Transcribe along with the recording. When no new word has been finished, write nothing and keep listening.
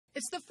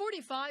It's the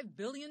 $45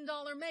 billion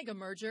mega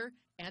merger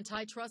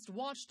antitrust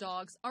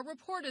watchdogs are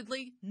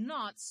reportedly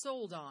not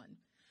sold on.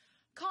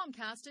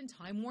 Comcast and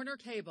Time Warner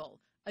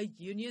Cable, a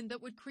union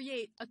that would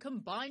create a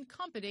combined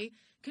company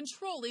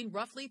controlling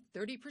roughly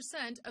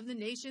 30% of the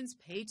nation's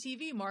pay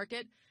TV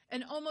market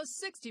and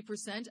almost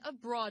 60% of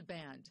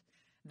broadband.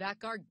 That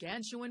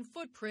gargantuan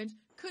footprint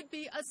could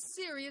be a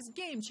serious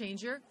game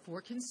changer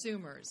for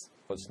consumers.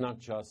 It's not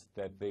just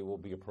that they will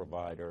be a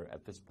provider.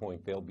 At this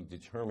point, they'll be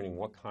determining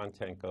what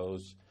content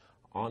goes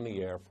on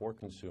the air for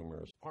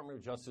consumers. The Department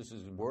of Justice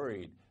is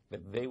worried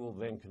that they will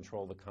then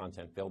control the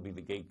content. They'll be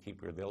the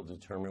gatekeeper. They'll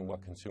determine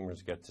what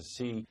consumers get to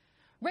see.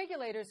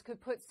 Regulators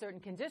could put certain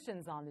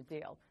conditions on the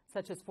deal,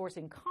 such as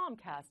forcing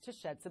Comcast to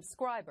shed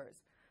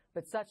subscribers.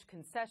 But such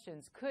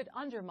concessions could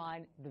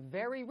undermine the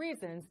very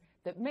reasons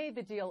that made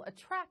the deal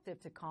attractive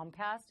to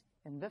Comcast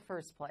in the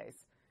first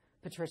place.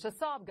 Patricia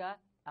Sabga,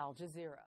 Al Jazeera.